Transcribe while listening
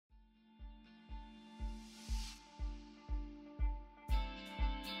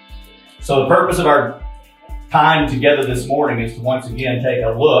So the purpose of our time together this morning is to once again take a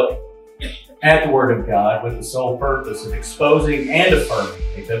look at the Word of God with the sole purpose of exposing and affirming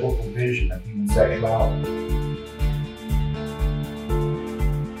a biblical vision of human sexuality.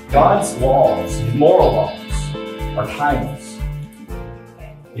 God's laws, His moral laws, are timeless.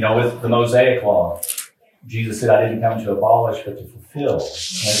 You know, with the Mosaic Law, Jesus said, I didn't come to abolish, but to fulfill.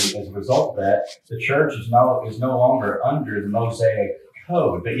 As a result of that, the church is no longer under the Mosaic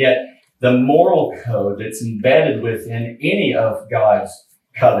code. But yet, the moral code that's embedded within any of God's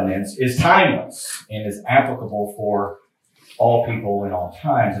covenants is timeless and is applicable for all people in all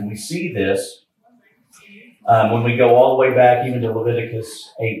times. And we see this when we go all the way back even to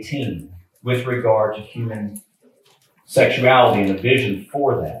Leviticus 18 with regard to human sexuality and the vision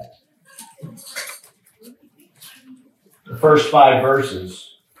for that. The first 5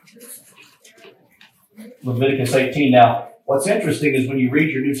 verses, Leviticus 18. Now, what's interesting is when you read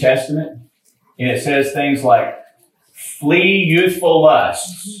your New Testament, and it says things like, flee youthful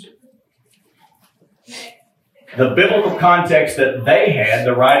lusts. The biblical context that they had,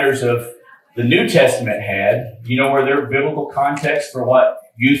 the writers of the New Testament had, you know where their biblical context for what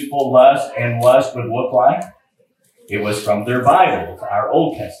youthful lust and lust would look like? It was from their Bible, our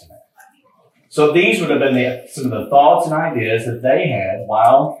Old Testament. So these would have been some of the thoughts and ideas that they had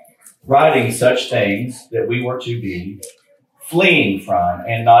while writing such things that we were to be fleeing from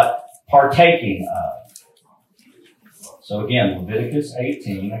and not partaking of. So again, Leviticus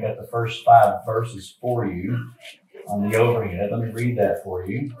 18, I got the first 5 verses for you on the overhead. Let me read that for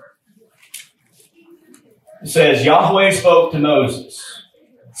you. It says, Yahweh spoke to Moses,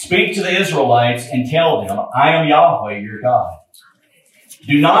 speak to the Israelites and tell them, I am Yahweh, your God.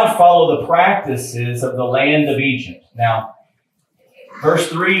 Do not follow the practices of the land of Egypt. Now, verse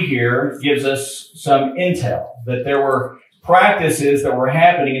 3 here gives us some intel that there were practices that were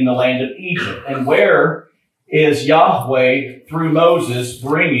happening in the land of Egypt. And where is Yahweh, through Moses,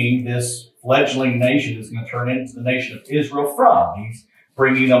 bringing this fledgling nation that's going to turn into the nation of Israel from? He's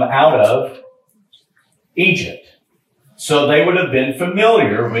bringing them out of Egypt. So they would have been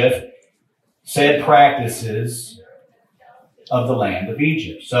familiar with said practices of the land of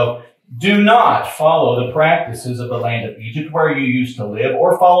Egypt. So do not follow the practices of the land of Egypt where you used to live,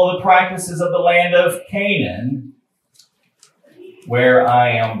 or follow the practices of the land of Canaan where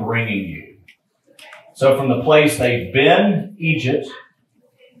I am bringing you. So from the place they've been, Egypt,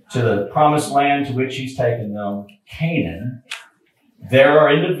 to the promised land to which He's taken them, Canaan, there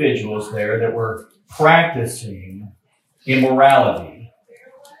are individuals there that were practicing immorality.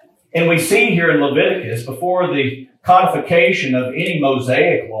 And we see here in Leviticus, before the codification of any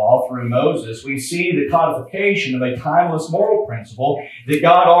Mosaic law through Moses, we see the codification of a timeless moral principle that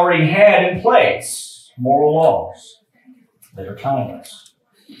God already had in place. Moral laws that are timeless.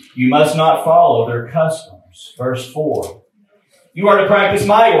 You must not follow their customs. Verse 4. You are to practice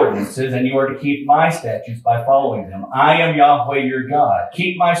my ordinances, and you are to keep my statutes by following them. I am Yahweh your God.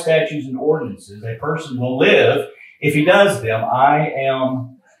 Keep my statutes and ordinances. A person will live if he does them. I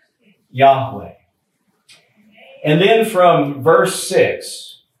am Yahweh. And then from verse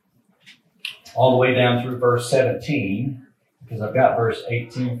 6 all the way down through verse 17, because I've got verse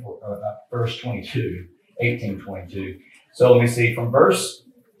 22, 18, 22. So let me see, from verse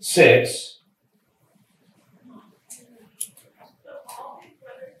 6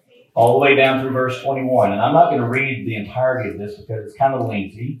 all the way down through verse 21. And I'm not going to read the entirety of this because it's kind of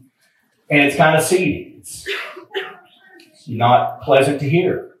lengthy and it's kind of seedy. It's not pleasant to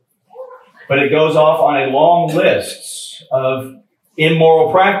hear. But it goes off on a long list of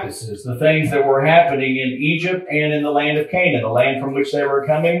immoral practices, the things that were happening in Egypt and in the land of Canaan, the land from which they were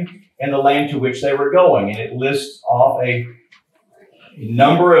coming and the land to which they were going. And it lists off a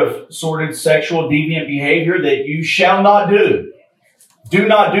number of sordid sexual deviant behavior that you shall not do. Do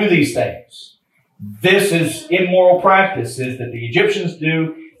not do these things. This is immoral practices that the Egyptians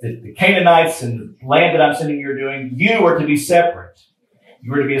do, that the Canaanites and the land that I'm sending you are doing. You are to be separate.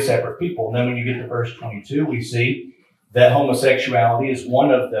 You are to be a separate people. And then when you get to verse 22, we see that homosexuality is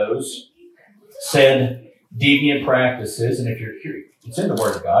one of those said deviant practices. And if you're curious, it's in the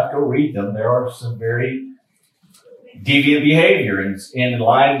Word of God. Go read them. There are some very deviant behavior. And in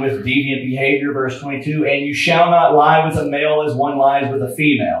line with deviant behavior, verse 22, and you shall not lie with a male as one lies with a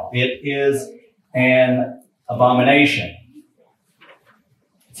female. It is an abomination.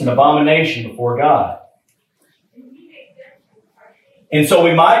 It's an abomination before God. And so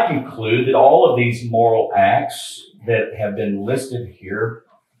we might conclude that all of these moral acts that have been listed here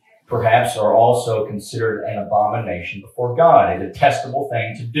perhaps are also considered an abomination before God, a detestable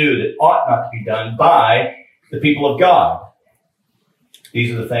thing to do that ought not to be done by the people of God.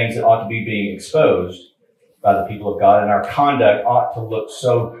 These are the things that ought to be being exposed by the people of God, and our conduct ought to look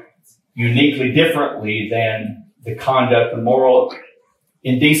so uniquely differently than the conduct, the moral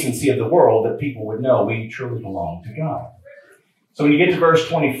indecency of the world, that people would know we truly belong to God. So when you get to verse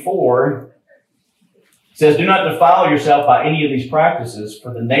 24, it says, "Do not defile yourself by any of these practices,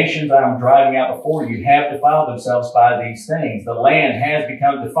 for the nations I am driving out before you have defiled themselves by these things. The land has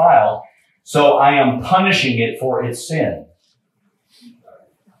become defiled, so I am punishing it for its sin."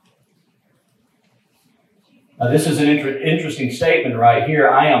 Now, this is an interesting statement right here.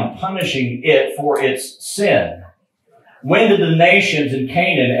 I am punishing it for its sin. When did the nations in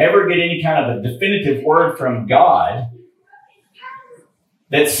Canaan ever get any kind of a definitive word from God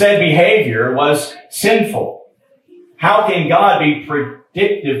that said behavior was sinful? How can God be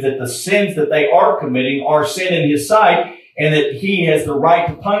predictive that the sins that they are committing are sin in His sight, and that He has the right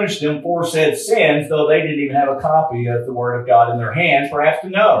to punish them for said sins, though they didn't even have a copy of the Word of God in their hands, perhaps to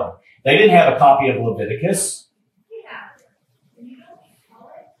know? They didn't have a copy of Leviticus.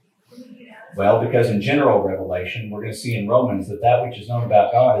 Well, because in general revelation, we're going to see in Romans that that which is known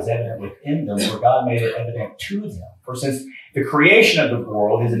about God is evident within them, for God made it evident to them. For since the creation of the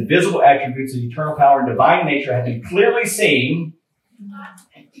world, His invisible attributes of eternal power and divine nature have been clearly seen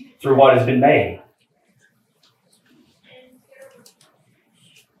through what has been made.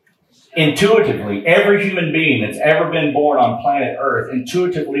 Intuitively, every human being that's ever been born on planet Earth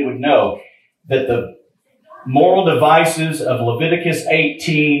intuitively would know that the moral devices of Leviticus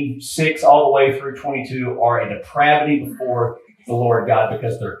 18:6 all the way through 22 are a depravity before the Lord God,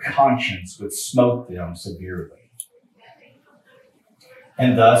 because their conscience would smote them severely.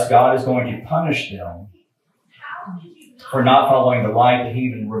 And thus, God is going to punish them for not following the light that He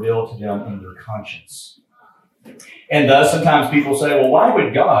even revealed to them in their conscience. And thus, sometimes people say, well, why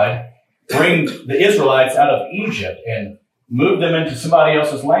would God bring the Israelites out of Egypt and move them into somebody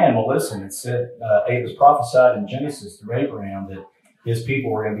else's land? Well, listen, it said, it was prophesied in Genesis through Abraham that his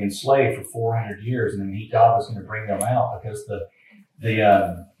people were going to be enslaved for 400 years, and then God was going to bring them out, because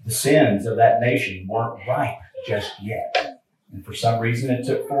the sins of that nation weren't ripe just yet. And for some reason it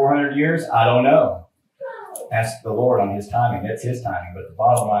took 400 years. I don't know. Ask the Lord on His timing. That's His timing. But the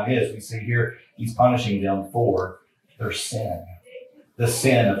bottom line is, we see here He's punishing them for their sin. The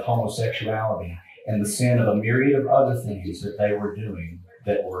sin of homosexuality, and the sin of a myriad of other things that they were doing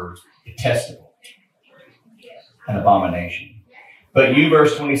that were detestable, an abomination. But you,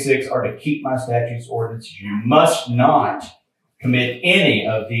 verse 26, are to keep my statutes, ordinances. You must not commit any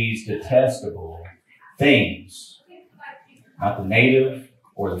of these detestable things. Not the native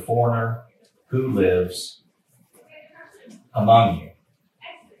or the foreigner who lives among you.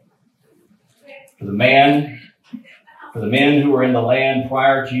 For the men who were in the land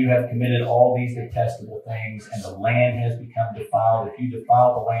prior to you have committed all these detestable things, and the land has become defiled. If you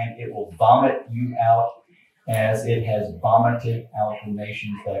defile the land, it will vomit you out as it has vomited out the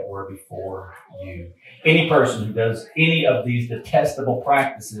nations that were before you. Any person who does any of these detestable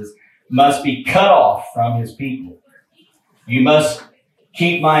practices must be cut off from his people. You must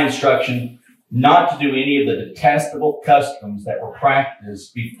keep my instruction not to do any of the detestable customs that were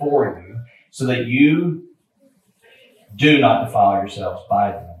practiced before you, so that you do not defile yourselves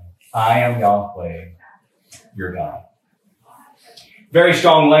by them. I am Yahweh, your God. Very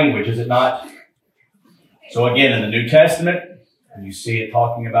strong language, is it not? So again, in the New Testament, you see it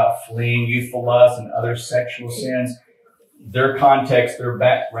talking about fleeing youthful lust and other sexual sins. Their context, their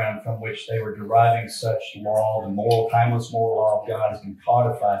background from which they were deriving such law, the moral, timeless moral law of God, has been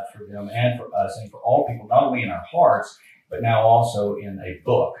codified for them and for us and for all people, not only in our hearts, but now also in a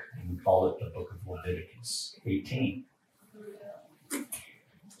book. And we call it the book of Leviticus 18.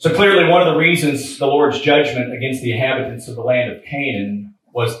 So clearly, one of the reasons the Lord's judgment against the inhabitants of the land of Canaan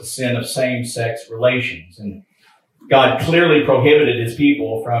was the sin of same-sex relations. And God clearly prohibited His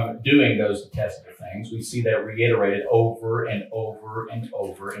people from doing those detestable things. We see that reiterated over and over and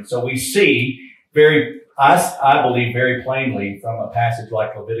over. And so we see I believe very plainly from a passage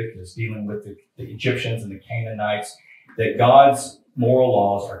like Leviticus dealing with the Egyptians and the Canaanites, that God's moral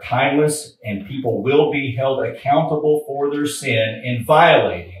laws are timeless, and people will be held accountable for their sin in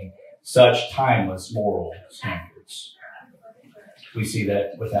violating such timeless moral standards. We see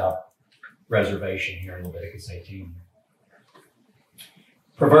that without reservation here in Leviticus 18.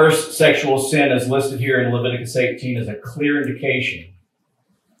 Perverse sexual sin, as listed here in Leviticus 18, is a clear indication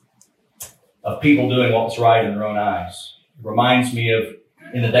of people doing what was right in their own eyes. It reminds me of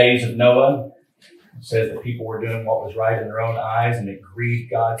in the days of Noah. It says that people were doing what was right in their own eyes, and it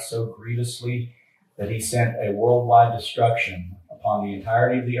grieved God so grievously that He sent a worldwide destruction upon the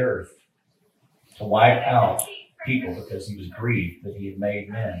entirety of the earth to wipe out people because he was grieved that he had made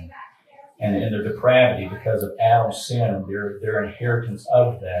men. And in their depravity, because of Adam's sin, their inheritance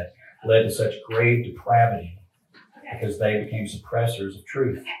of that led to such grave depravity because they became suppressors of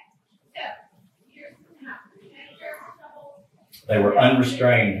truth. They were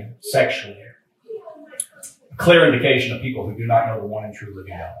unrestrained sexually. A clear indication of people who do not know the one and true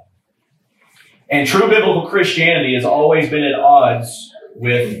living God. And true biblical Christianity has always been at odds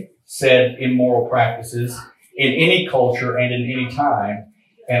with said immoral practices in any culture and in any time,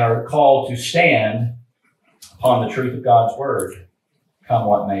 and are called to stand upon the truth of God's word, come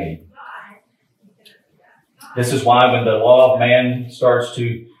what may. This is why when the law of man starts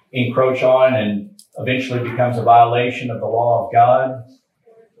to encroach on and eventually becomes a violation of the law of God,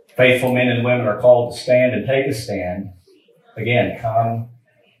 faithful men and women are called to stand and take a stand. Again, come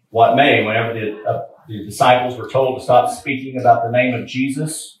what may. Whenever the disciples were told to stop speaking about the name of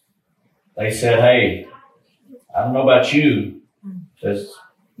Jesus, they said, hey, I don't know about you, as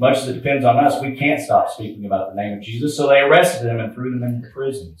much as it depends on us, we can't stop speaking about the name of Jesus. So they arrested them and threw them into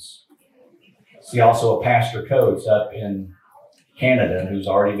prisons. See also a Pastor Coates up in Canada who's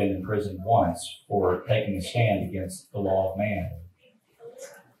already been in prison once for taking a stand against the law of man,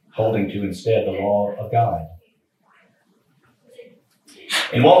 holding to instead the law of God.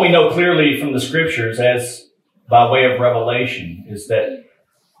 And what we know clearly from the scriptures as by way of revelation is that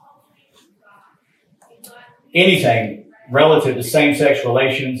anything relative to same-sex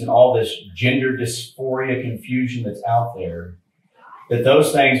relations and all this gender dysphoria confusion that's out there, that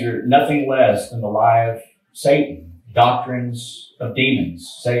those things are nothing less than the lie of Satan, doctrines of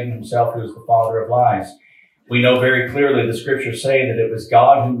demons, Satan himself who is the father of lies. We know very clearly the scriptures say that it was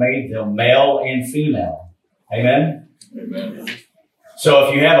God who made them male and female. Amen? Amen. So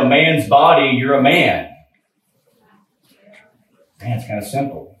if you have a man's body, you're a man. Man, it's kind of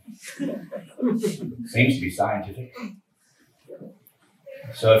simple. Seems to be scientific.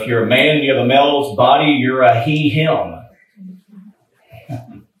 So if you're a man and you have a male's body, you're a he, him.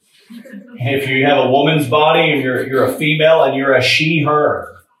 If you have a woman's body and you're a female and you're a she,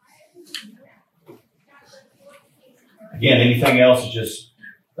 her. Again, anything else is just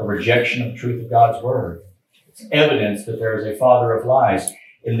a rejection of the truth of God's word. It's evidence that there is a father of lies.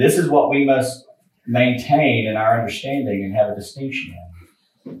 And this is what we must maintain in our understanding and have a distinction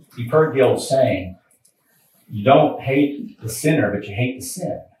in. You've heard the old saying, you don't hate the sinner, but you hate the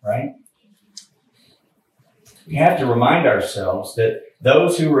sin, right? We have to remind ourselves that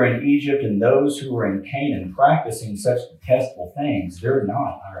those who were in Egypt and those who were in Canaan practicing such detestable things, they're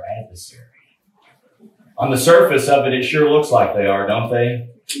not our adversary. On the surface of it, it sure looks like they are, don't they?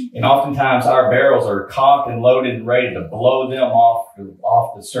 And oftentimes our barrels are cocked and loaded and ready to blow them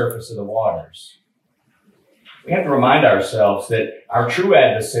off the surface of the waters. We have to remind ourselves that our true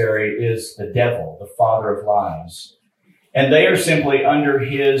adversary is the devil, the father of lies. And they are simply under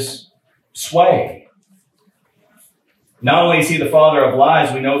his sway. Not only is he the father of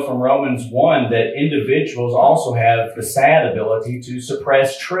lies, we know from Romans 1 that individuals also have the sad ability to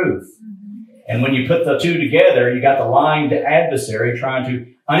suppress truth. And when you put the two together, you got the lying adversary trying to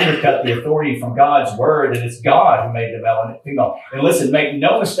undercut the authority from God's word, and it's God who made the male and female. And listen, make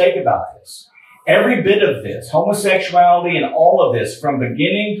no mistake about this. Every bit of this, homosexuality and all of this, from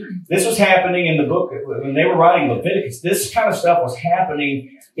beginning, this was happening in the book, when they were writing Leviticus, this kind of stuff was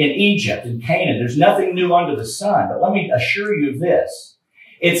happening in Egypt, in Canaan. There's nothing new under the sun. But let me assure you of this.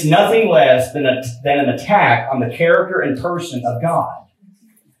 It's nothing less than an attack on the character and person of God.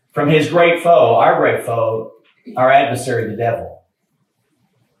 From his great foe, our adversary, the devil.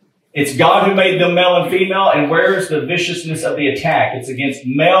 It's God who made them male and female, and where's the viciousness of the attack? It's against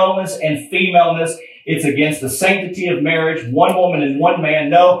maleness and femaleness. It's against the sanctity of marriage, one woman and one man.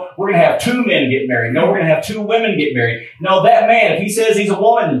 No, we're going to have two men get married. No, we're going to have two women get married. No, that man, if he says he's a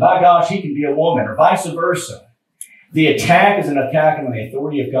woman, by gosh, he can be a woman, or vice versa. The attack is an attack on the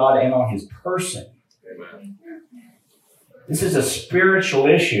authority of God and on his person. Amen. This is a spiritual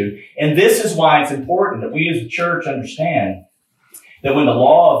issue, and this is why it's important that we as a church understand that when the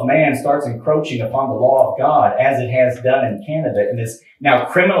law of man starts encroaching upon the law of God, as it has done in Canada, and is now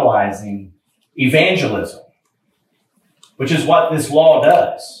criminalizing evangelism, which is what this law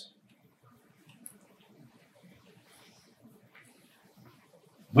does.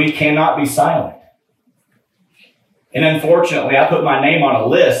 We cannot be silent. And unfortunately, I put my name on a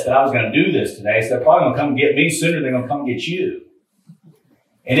list that I was going to do this today, so they're probably going to come get me sooner than they're going to come get you.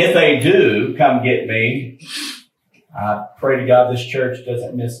 And if they do come get me, I pray to God this church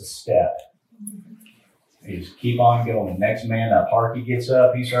doesn't miss a step. You just keep on going. The next man up, Harky gets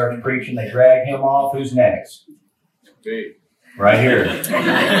up, he starts preaching, they drag him off. Who's next? Okay. Right here.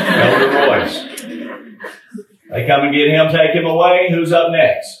 Elder Royce. They come and get him, take him away. Who's up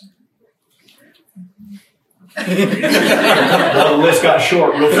next? Well, the list got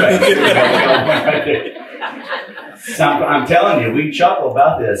short real fast. So I'm telling you, we chuckle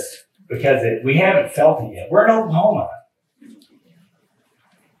about this because we haven't felt it yet. We're in Oklahoma.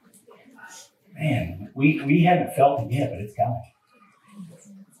 Man, we haven't felt it yet, but it's coming.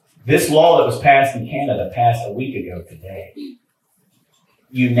 This law that was passed in Canada passed a week ago today.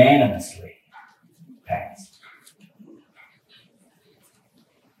 Unanimously passed.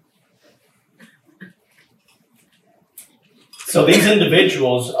 So these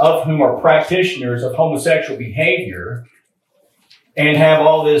individuals, of whom are practitioners of homosexual behavior and have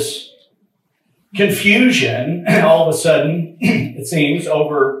all this confusion all of a sudden, it seems,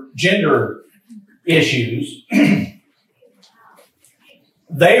 over gender issues,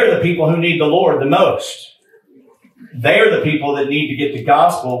 they are the people who need the Lord the most. They are the people that need to get the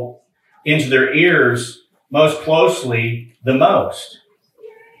gospel into their ears most closely the most.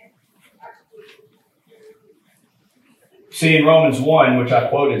 See, in Romans 1, which I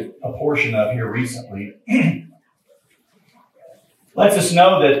quoted a portion of here recently, lets us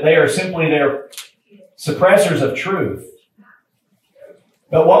know that they are simply their suppressors of truth.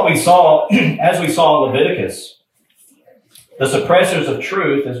 But what we saw, as we saw in Leviticus, the suppressors of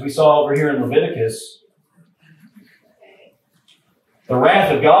truth, as we saw over here in Leviticus, the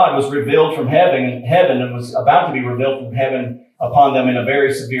wrath of God was revealed from heaven and was about to be revealed from heaven upon them in a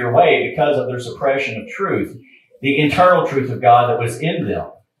very severe way because of their suppression of truth, the internal truth of God that was in them.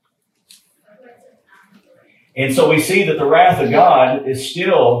 And so we see that the wrath of God is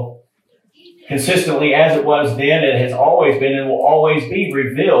still consistently as it was then, it has always been and will always be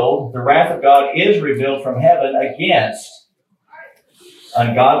revealed. The wrath of God is revealed from heaven against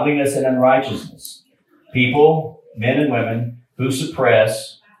ungodliness and unrighteousness. People, men and women, who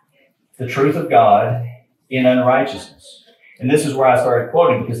suppress the truth of God in unrighteousness. And this is where I started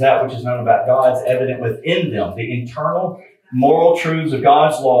quoting, because that which is known about God is evident within them. The internal moral truths of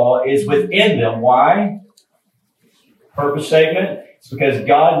God's law is within them. Why? Purpose statement. It's because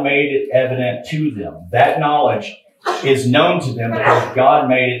God made it evident to them. That knowledge is known to them because God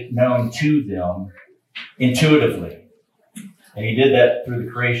made it known to them intuitively. And He did that through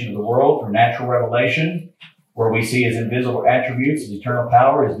the creation of the world, through natural revelation, where we see His invisible attributes, His eternal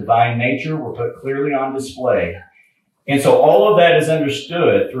power, His divine nature were put clearly on display. And so all of that is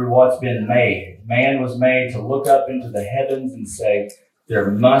understood through what's been made. Man was made to look up into the heavens and say,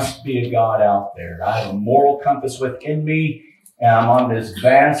 there must be a God out there. I have a moral compass within me, and I'm on this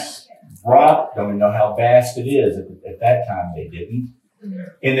vast rock. Don't even know how vast it is. At that time, they didn't.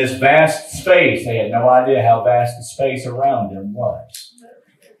 In this vast space, they had no idea how vast the space around them was.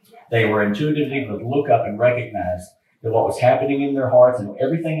 They were intuitively able to look up and recognize that what was happening in their hearts and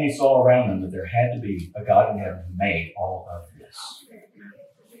everything they saw around them, that there had to be a God in heaven who made all of this.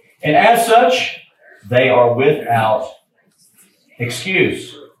 And as such, they are without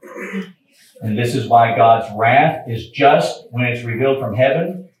excuse. And this is why God's wrath is just when it's revealed from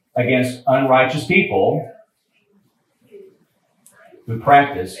heaven against unrighteous people who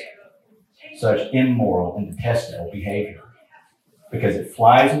practice such immoral and detestable behavior. Because it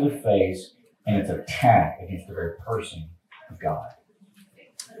flies in the face and it's an attack against the very person of God.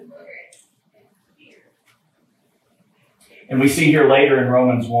 And we see here later in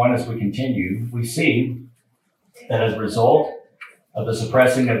Romans 1, as we continue, we see that as a result of the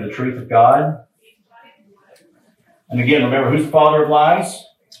suppressing of the truth of God, and again, remember, who's the father of lies?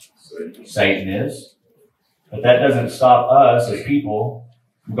 Satan is. But that doesn't stop us as people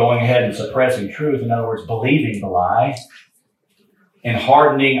from going ahead and suppressing truth. In other words, believing the lie, and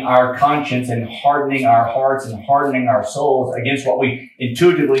hardening our conscience and hardening our hearts and hardening our souls against what we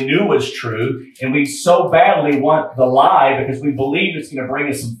intuitively knew was true. And we so badly want the lie because we believe it's going to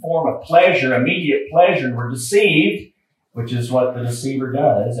bring us some form of pleasure, immediate pleasure, and we're deceived, which is what the deceiver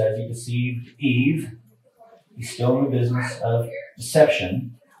does. As he deceived Eve, he's still in the business of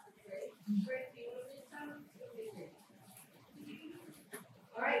deception.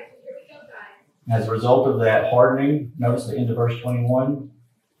 As a result of that hardening, notice the end of verse 21,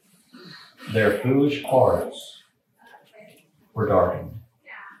 their foolish hearts were darkened.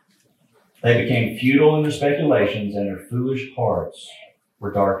 They became futile in their speculations, and their foolish hearts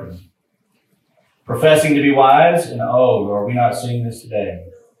were darkened. Professing to be wise, and are we not seeing this today?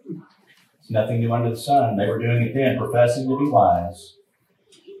 It's nothing new under the sun. They were doing it then, professing to be wise.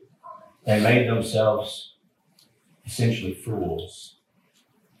 They made themselves essentially fools,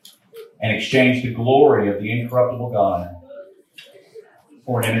 and exchanged the glory of the incorruptible God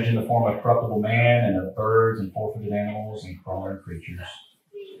for an image in the form of corruptible man and of birds and four-footed animals and crawling creatures.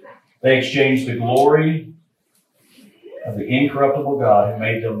 They exchanged the glory of the incorruptible God who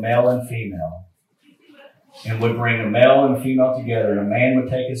made them male and female, and would bring a male and a female together, and a man would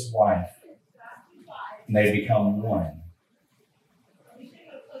take his wife, and they'd become one.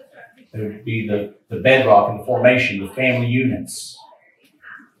 It would be the bedrock and the formation, the family units,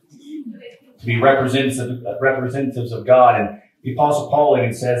 to be representatives of God. And the Apostle Paul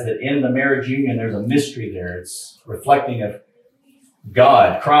even says that in the marriage union, there's a mystery there. It's reflecting of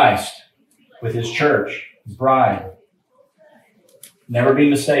God, Christ, with His church, His bride. Never be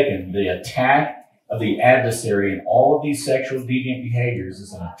mistaken. The attack of the adversary in all of these sexual deviant behaviors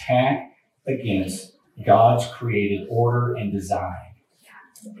is an attack against God's created order and design.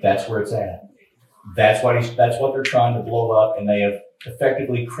 That's where it's at. That's what they're trying to blow up, and they have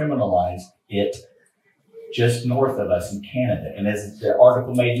effectively criminalized it just north of us in Canada. And as the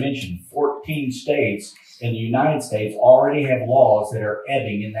article made mention, 14 states in the United States already have laws that are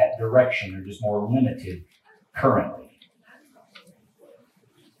ebbing in that direction. They're just more limited currently.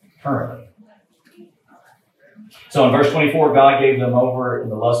 So in verse 24, God gave them over in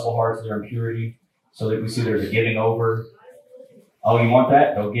the lustful hearts of their impurity, so that we see there's a giving over. Oh, you want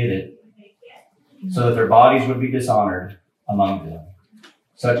that? Go get it. So that their bodies would be dishonored among them.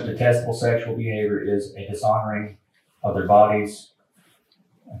 Such detestable sexual behavior is a dishonoring of their bodies,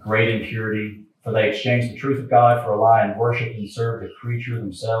 a great impurity, for they exchanged the truth of God for a lie and worshiped and served the creature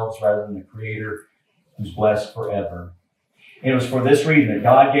themselves rather than the Creator, who's blessed forever. And it was for this reason that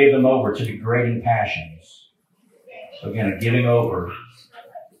God gave them over to degrading passions. So again, a giving over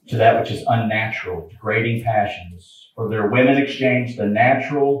to that which is unnatural, degrading passions. For their women exchanged the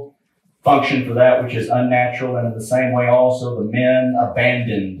natural function for that which is unnatural, and in the same way also the men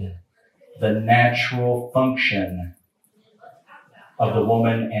abandoned the natural function of the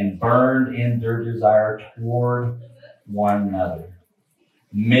woman and burned in their desire toward one another.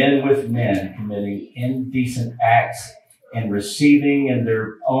 Men with men committing indecent acts and receiving in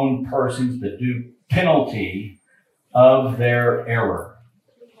their own persons the due penalty of their error.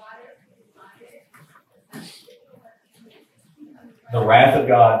 The wrath of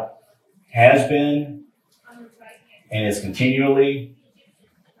God has been and is continually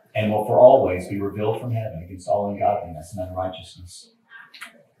and will for always be revealed from heaven against all ungodliness and unrighteousness.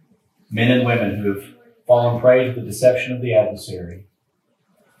 Men and women who have fallen prey to the deception of the adversary.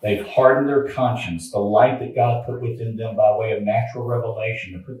 They've hardened their conscience, the light that God put within them by way of natural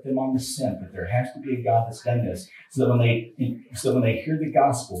revelation, to put them on the scent that there has to be a God that's done this, so that when they hear the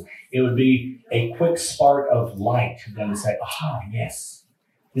gospel, it would be a quick spark of light to them to say, aha, yes,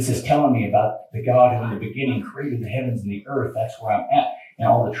 this is telling me about the God who in the beginning created the heavens and the earth. That's where I'm at, and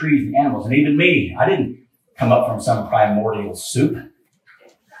all the trees and animals, and even me. I didn't come up from some primordial soup.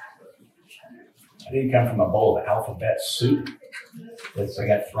 I didn't come from a bowl of alphabet soup that I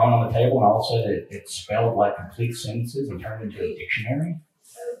got thrown on the table, and all of a sudden it spelled like complete sentences and turned into a dictionary.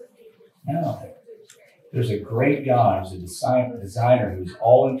 No. There's a great God who's a designer who's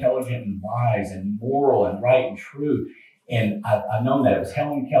all intelligent and wise and moral and right and true. And I've known that. It was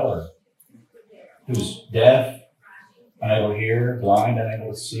Helen Keller, who's deaf, unable to hear, blind,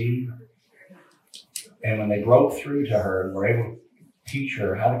 unable to see. And when they broke through to her and were able to teach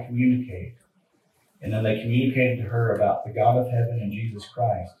her how to communicate, and then they communicated to her about the God of heaven and Jesus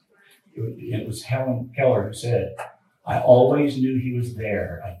Christ, it was Helen Keller who said, I always knew He was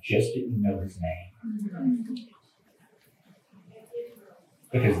there. I just didn't know His name.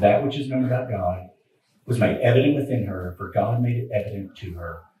 Because that which is known about God was made evident within her, for God made it evident to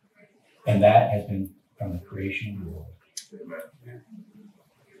her. And that has been from the creation of the world.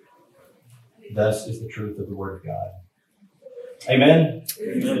 Thus is the truth of the Word of God. Amen?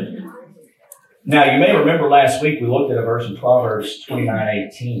 Amen. Now, you may remember last week we looked at a verse in Proverbs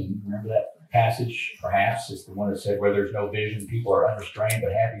 29:18. Remember that passage? Perhaps it's the one that said, where there's no vision, people are unrestrained,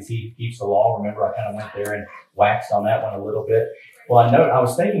 but happy as he keeps the law. Remember, I kind of went there and waxed on that one a little bit. Well, I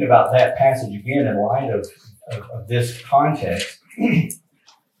was thinking about that passage again in light of this context. And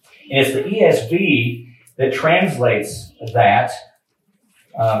it's the ESV that translates that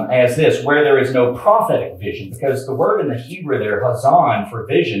as this, where there is no prophetic vision, because the word in the Hebrew there, hazan, for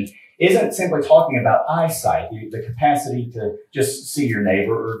vision, isn't simply talking about eyesight, the capacity to just see your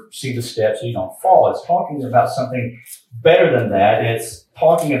neighbor or see the steps so you don't fall. It's talking about something better than that. It's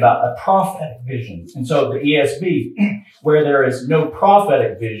talking about a prophetic vision. And so the ESV, where there is no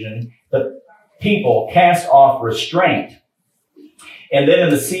prophetic vision, the people cast off restraint. And then in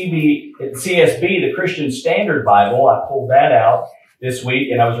the CSB, the Christian Standard Bible, I pulled that out this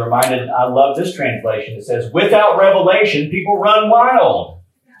week, and I was reminded, I love this translation. It says, without revelation, people run wild.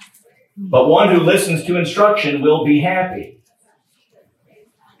 But one who listens to instruction will be happy.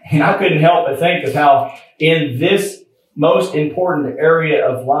 And I couldn't help but think of how in this most important area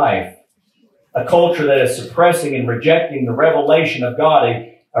of life, a culture that is suppressing and rejecting the revelation of God,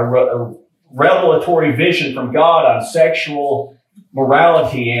 a revelatory vision from God on sexual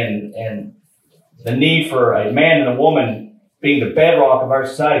morality and the need for a man and a woman being the bedrock of our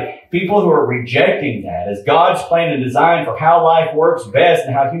society. People who are rejecting that as God's plan and design for how life works best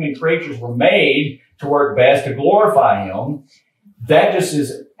and how human creatures were made to work best to glorify Him. That just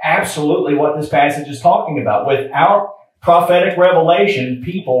is absolutely what this passage is talking about. Without prophetic revelation,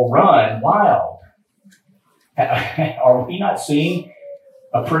 people run wild. Are we not seeing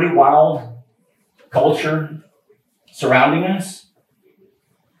a pretty wild culture surrounding us?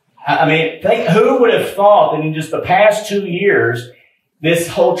 I mean, who would have thought that in just the past 2 years, this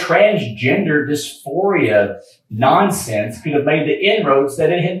whole transgender dysphoria nonsense could have made the inroads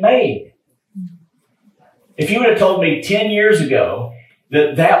that it had made? If you would have told me 10 years ago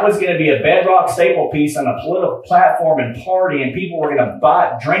that that was going to be a bedrock staple piece on a political platform and party and people were going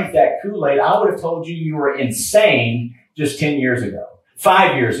to drink that Kool-Aid, I would have told you you were insane just 10 years ago,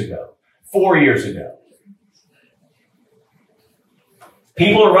 5 years ago, 4 years ago.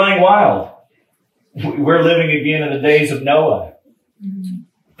 People are running wild. We're living again in the days of Noah.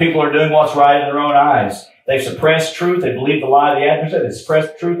 People are doing what's right in their own eyes. They've suppressed truth. They believe the lie of the adversary. They've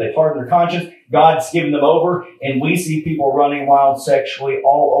suppressed the truth. They've hardened their conscience. God's given them over. And we see people running wild sexually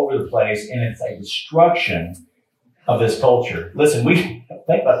all over the place. And it's a destruction of this culture. Listen,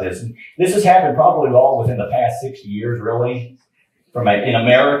 think about this. This has happened probably all within the past 60 years, really. In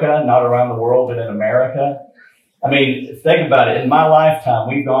America, not around the world, but in America. I mean, think about it. In my lifetime,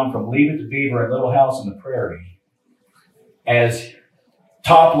 we've gone from Leave It to Beaver and Little House on the Prairie as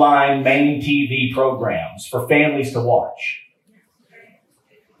top-line main TV programs for families to watch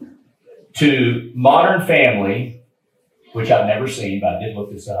to Modern Family, which I've never seen, but I did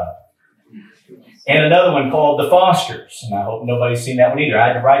look this up, and another one called The Fosters, and I hope nobody's seen that one either. I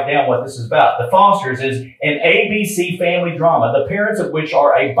had to write down what this is about. The Fosters is an ABC family drama, the parents of which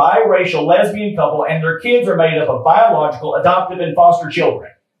are a biracial lesbian couple, and their kids are made up of biological, adoptive, and foster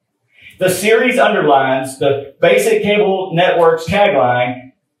children. The series underlines the basic cable network's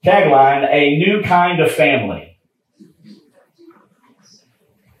tagline, a new kind of family.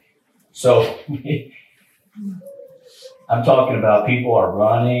 So, I'm talking about people are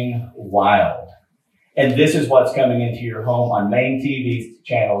running wild. And this is what's coming into your home on main TV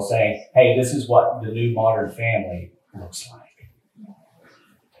channels saying, hey, this is what the new Modern Family looks like.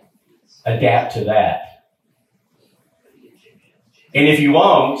 Adapt to that. And if you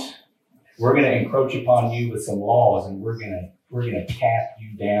won't, we're going to encroach upon you with some laws, and we're going to tap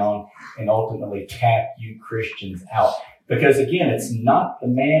you down and ultimately tap you Christians out. Because again, it's not the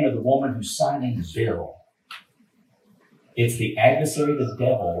man or the woman who's signing the bill. It's the adversary, the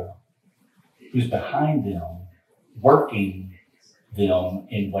devil, who's behind them, working them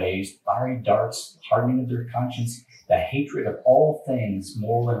in ways, fiery darts, hardening of their conscience, the hatred of all things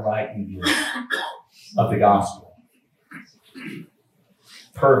moral and right and good of the gospel.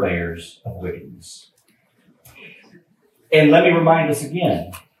 Purveyors of wickedness. And let me remind us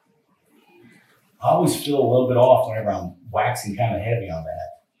again, I always feel a little bit off whenever I'm waxing kind of heavy on that.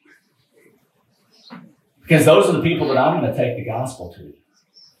 Because those are the people that I'm going to take the gospel to.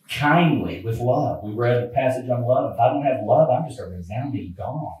 Kindly, with love. We read a passage on love. If I don't have love, I'm just a resounding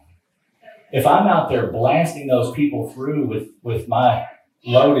gong. If I'm out there blasting those people through with my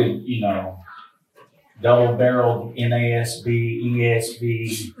loaded, double-barreled NASB,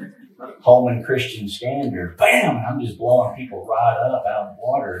 ESV, Holman Christian Standard, bam, and I'm just blowing people right up out of the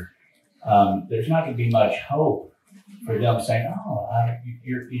water, there's not going to be much hope for them saying,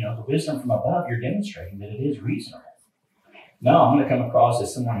 the wisdom from above, you're demonstrating that it is reasonable. No, I'm going to come across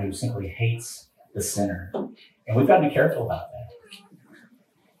as someone who simply hates the sinner. And we've got to be careful about that.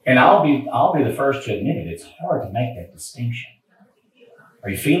 And I'll be the first to admit it. It's hard to make that distinction.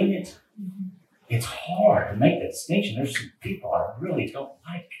 Are you feeling it? It's hard to make that distinction. There's some people I really don't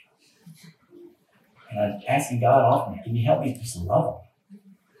like. And I'm asking God often, can you help me just love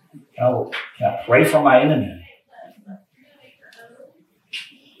them? Can I pray for my enemy?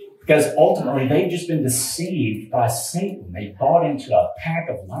 Because ultimately, they've just been deceived by Satan. They bought into a pack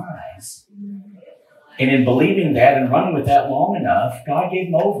of lies. And in believing that and running with that long enough, God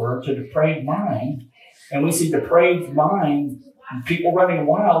gave them over to depraved mind. And we see depraved mind, people running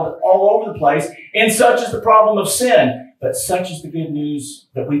wild all over the place. And such is the problem of sin. But such is the good news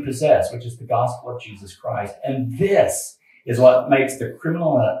that we possess, which is the gospel of Jesus Christ. And this is what makes the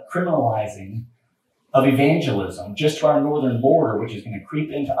criminalizing of evangelism just to our northern border, which is going to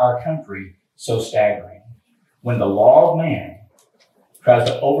creep into our country, so staggering. When the law of man tries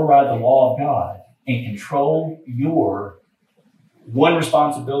to override the law of God, and control your one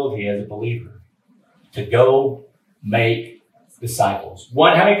responsibility as a believer: to go make disciples.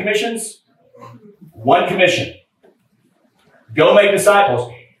 One, how many commissions? One commission. Go make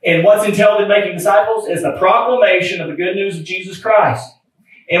disciples. And what's entailed in making disciples is the proclamation of the good news of Jesus Christ.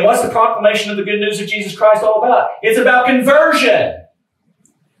 And what's the proclamation of the good news of Jesus Christ all about? It's about conversion.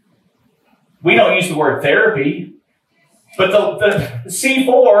 We don't use the word therapy, but the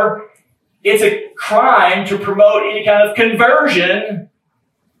C4, it's a crime to promote any kind of conversion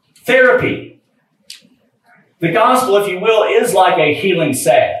therapy. The gospel, if you will, is like a healing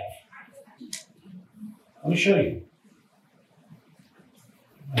salve. Let me show you.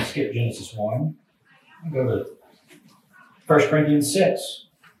 I'll skip Genesis 1. I'll go to 1 Corinthians 6.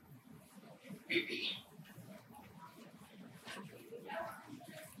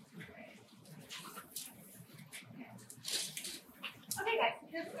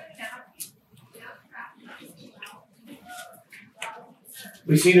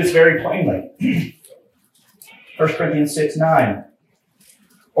 We see this very plainly. 1 Corinthians 6:9.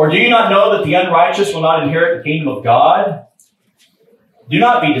 Or do you not know that the unrighteous will not inherit the kingdom of God? Do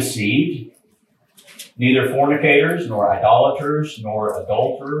not be deceived. Neither fornicators, nor idolaters, nor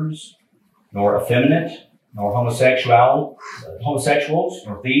adulterers, nor effeminate, nor homosexuals,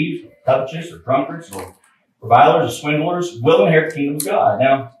 nor thieves, nor covetous, or drunkards, nor revilers, or swindlers will inherit the kingdom of God.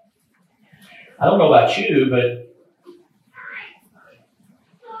 Now, I don't know about you, but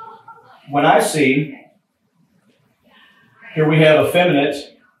when I see, here we have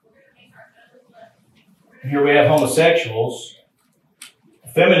effeminate, here we have homosexuals.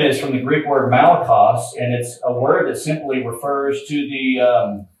 Effeminate is from the Greek word malakos, and it's a word that simply refers to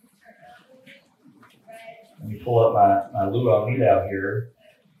the, let me pull up my Lua readout here.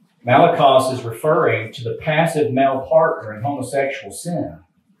 Malakos is referring to the passive male partner in homosexual sin.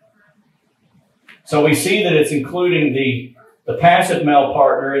 So we see that it's including the passive male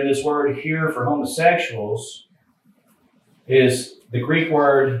partner, and this word here for homosexuals is the Greek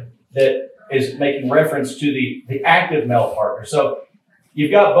word that is making reference to the active male partner. So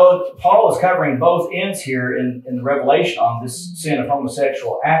you've got both, Paul is covering both ends here in the Revelation on this sin of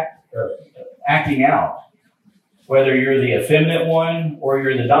homosexual acting out. Whether you're the effeminate one or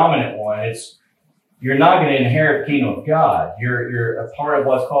you're the dominant one, you're not going to inherit the kingdom of God. You're a part of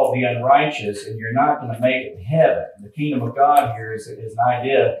what's called the unrighteous, and you're not going to make it in heaven. The kingdom of God here is an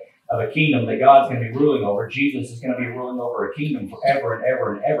idea of a kingdom that God's going to be ruling over. Jesus is going to be ruling over a kingdom forever and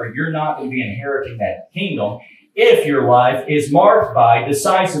ever and ever. You're not going to be inheriting that kingdom if your life is marked by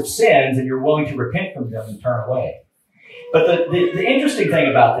decisive sins and you're willing to repent from them and turn away. But the interesting thing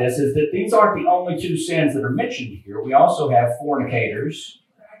about this is that these aren't the only two sins that are mentioned here. We also have fornicators,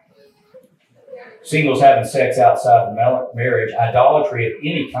 singles having sex outside of marriage, idolatry of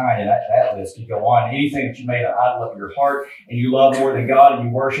any kind, and that list could go on. Anything that you made an idol of your heart and you love more than God and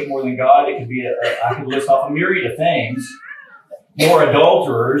you worship more than God, it could be, I could list off a myriad of things. More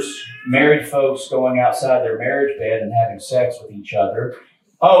adulterers, married folks going outside their marriage bed and having sex with each other.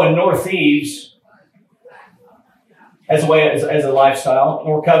 Oh, and nor thieves as a lifestyle,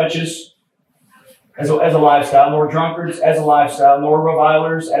 nor covetous as a lifestyle, nor drunkards as a lifestyle, nor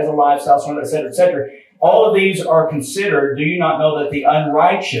revilers as a lifestyle, so on, etc., etc. All of these are considered, do you not know that the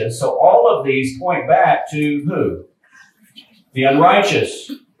unrighteous, so all of these point back to who? The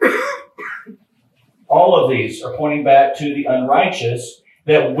unrighteous. All of these are pointing back to the unrighteous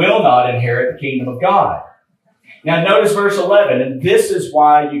that will not inherit the kingdom of God. Now notice verse 11, and this is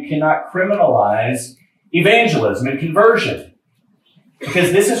why you cannot criminalize evangelism and conversion.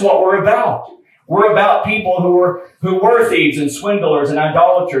 Because this is what we're about. We're about people who were thieves and swindlers and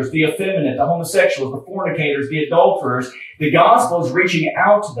idolaters, the effeminate, the homosexuals, the fornicators, the adulterers. The gospel is reaching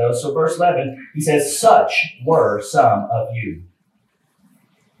out to those. So verse 11, he says, such were some of you.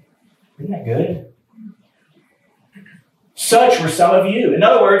 Isn't that good? Such were some of you. In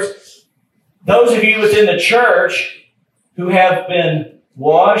other words, those of you within the church who have been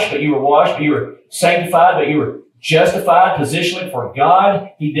washed, but you were sanctified, but you were justified positionally for God.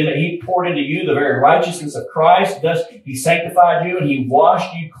 He poured into you the very righteousness of Christ. Thus, He sanctified you and He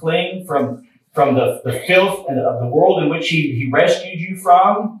washed you clean from the filth of the world in which He rescued you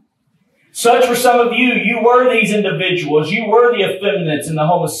from. Such were some of you. You were these individuals. You were the effeminates and the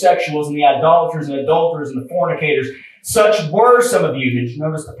homosexuals and the idolaters and adulterers and the fornicators. Such were some of you. Did you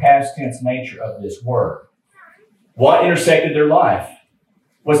notice the past tense nature of this word? What intersected their life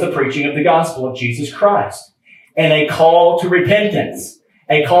was the preaching of the gospel of Jesus Christ. And a call to repentance,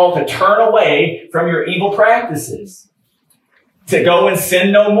 a call to turn away from your evil practices, to go and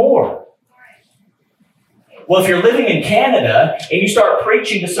sin no more. Well, if you're living in Canada and you start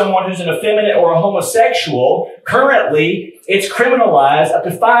preaching to someone who's an effeminate or a homosexual, currently it's criminalized up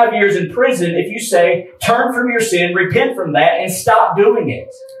to 5 years in prison if you say, turn from your sin, repent from that, and stop doing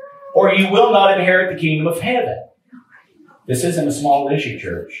it, or you will not inherit the kingdom of heaven. This isn't a small issue,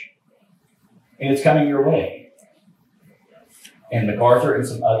 church, and it's coming your way. And MacArthur and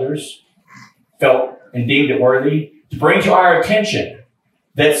some others felt and deemed it worthy to bring to our attention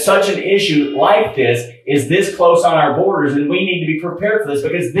that such an issue like this is this close on our borders, and we need to be prepared for this,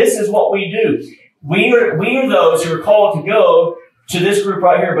 because this is what we do. We are those who are called to go to this group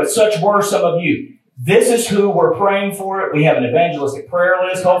right here, but such were some of you. This is who we're praying for. We have an evangelistic prayer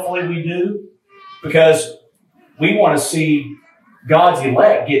list. Hopefully we do, because we want to see God's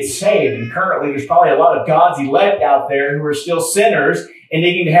elect get saved. And currently there's probably a lot of God's elect out there who are still sinners and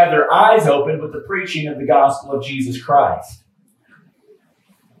needing to have their eyes opened with the preaching of the gospel of Jesus Christ.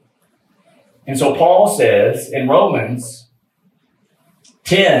 And so Paul says in Romans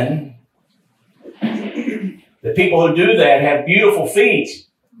 10 that people who do that have beautiful feet.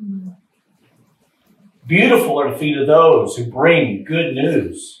 Beautiful are the feet of those who bring good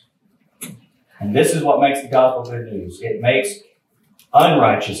news. And this is what makes the gospel good news. It makes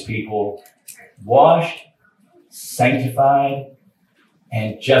unrighteous people washed, sanctified,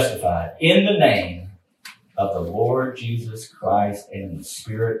 and justified in the name of the Lord Jesus Christ and in the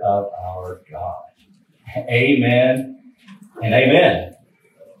Spirit of our God. Amen and amen.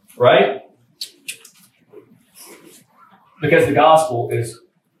 Right? Because the gospel is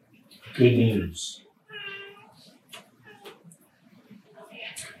good news.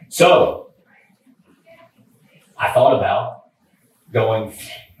 So, I thought about going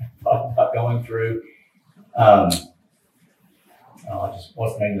through,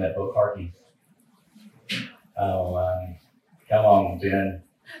 what's the name of that book, Harkey? Come on, Ben.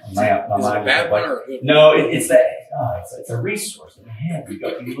 Is it a bad one or no, it's that. It's a resource. Man, you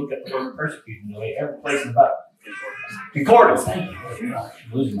look at the word persecution, every place in the Bible. Concordance, thank you. I'm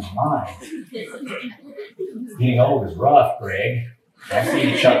losing my mind. Getting old is rough, Greg. I see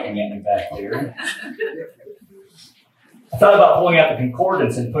you chuckling at me back there. I thought about pulling out the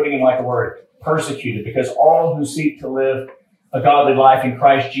concordance and putting in like the word persecuted, because all who seek to live a godly life in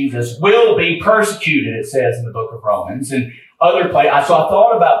Christ Jesus will be persecuted, it says in the book of Romans. And other places. So I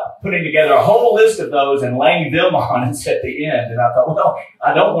thought about putting together a whole list of those and laying them on us at the end. And I thought, well,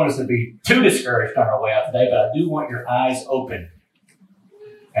 I don't want us to be too discouraged on our way out today, but I do want your eyes open.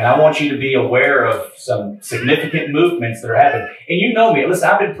 And I want you to be aware of some significant movements that are happening. And you know me. Listen,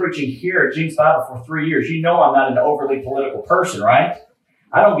 I've been preaching here at Jinx Bible for 3 years. You know I'm not an overly political person, right?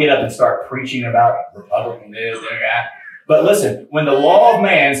 I don't get up and start preaching about Republican this, that. But listen, when the law of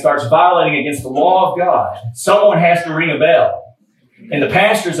man starts violating against the law of God, someone has to ring a bell. And the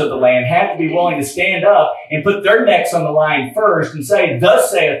pastors of the land have to be willing to stand up and put their necks on the line first and say,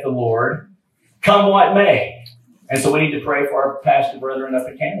 thus saith the Lord, come what may. And so we need to pray for our pastor brethren up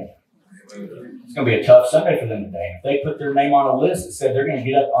in Canada. It's going to be a tough Sunday for them today. If they put their name on a list that said they're going to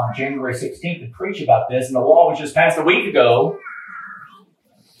get up on January 16th and preach about this, and the law was just passed a week ago,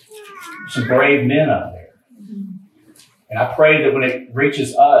 some brave men up there. And I pray that when it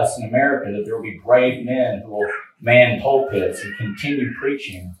reaches us in America, that there will be brave men who will man pulpits and continue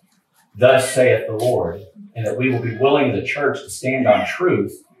preaching, thus saith the Lord, and that we will be willing as a church to stand on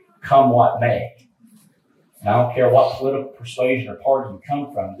truth, come what may. And I don't care what political persuasion or party you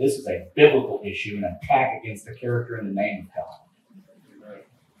come from, this is a biblical issue, an attack against the character and the name of God.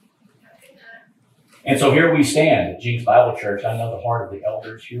 And so here we stand at Jinx Bible Church. I know the heart of the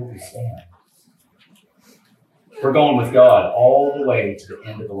elders. Here we stand. We're going with God all the way to the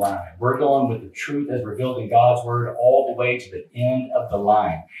end of the line. We're going with the truth as revealed in God's word all the way to the end of the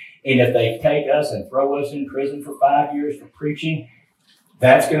line. And if they take us and throw us in prison for 5 years for preaching,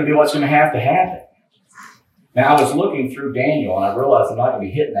 that's going to be what's going to happen. Now, I was looking through Daniel, and I realized I'm not going to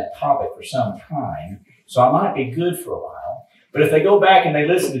be hitting that topic for some time, so I might be good for a while. But if they go back and they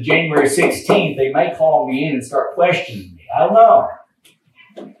listen to January 16th, they may call me in and start questioning me. I don't know.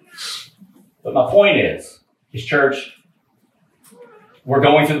 But my point is, church, we're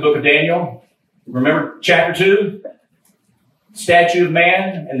going through the book of Daniel. Remember chapter 2? Statue of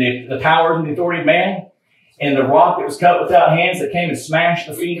man and the power and the authority of man. And the rock that was cut without hands that came and smashed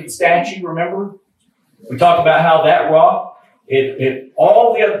the feet of the statue, remember? We talked about how that rock,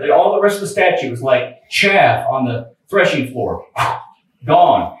 all the rest of the statue was like chaff on the threshing floor.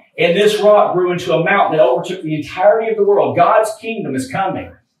 Gone. And this rock grew into a mountain that overtook the entirety of the world. God's kingdom is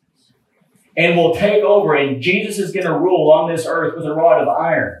coming. And will take over, and Jesus is going to rule on this earth with a rod of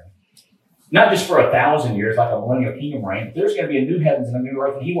iron. Not just for 1,000 years like a millennial kingdom reign, but there's going to be a new heavens and a new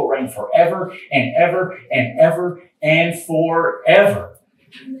earth, and he will reign forever and ever and ever and forever.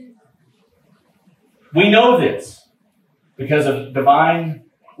 We know this because of divine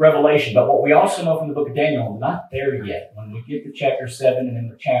revelation, but what we also know from the book of Daniel, we're not there yet. When we get to chapter 7 and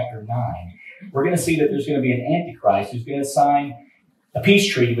into chapter 9, we're going to see that there's going to be an Antichrist who's going to sign a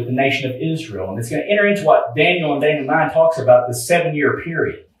peace treaty with the nation of Israel, and it's going to enter into what Daniel and Daniel 9 talks about, the 7-year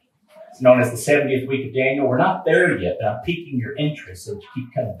period. It's known as the 70th week of Daniel. We're not there yet, but I'm piquing your interest so that you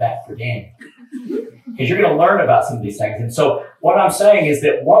keep coming back for Daniel. Because you're going to learn about some of these things. And so what I'm saying is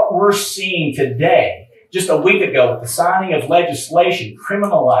that what we're seeing today, just a week ago with the signing of legislation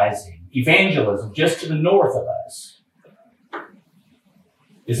criminalizing evangelism just to the north of us,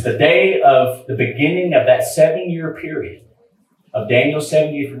 is the day of the beginning of that 7-year period of Daniel's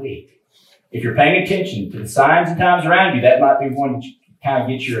 70th week. If you're paying attention to the signs and times around you, that might be one that kind of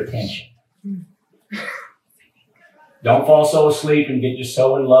get your attention. Don't fall so asleep and get just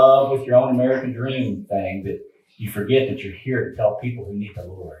so in love with your own American dream thing that you forget that you're here to tell people who need the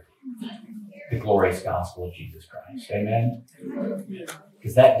Lord the glorious gospel of Jesus Christ. Amen?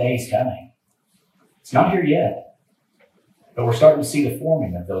 Because that day's coming. It's not here yet, but we're starting to see the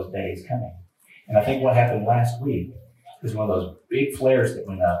forming of those days coming. And I think what happened last week is one of those big flares that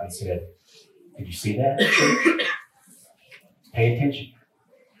went up and said, "Did you see that? Pay attention,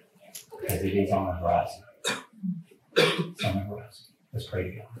 because it is on the horizon." It's on the horizon. Let's pray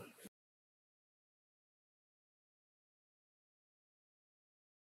to God.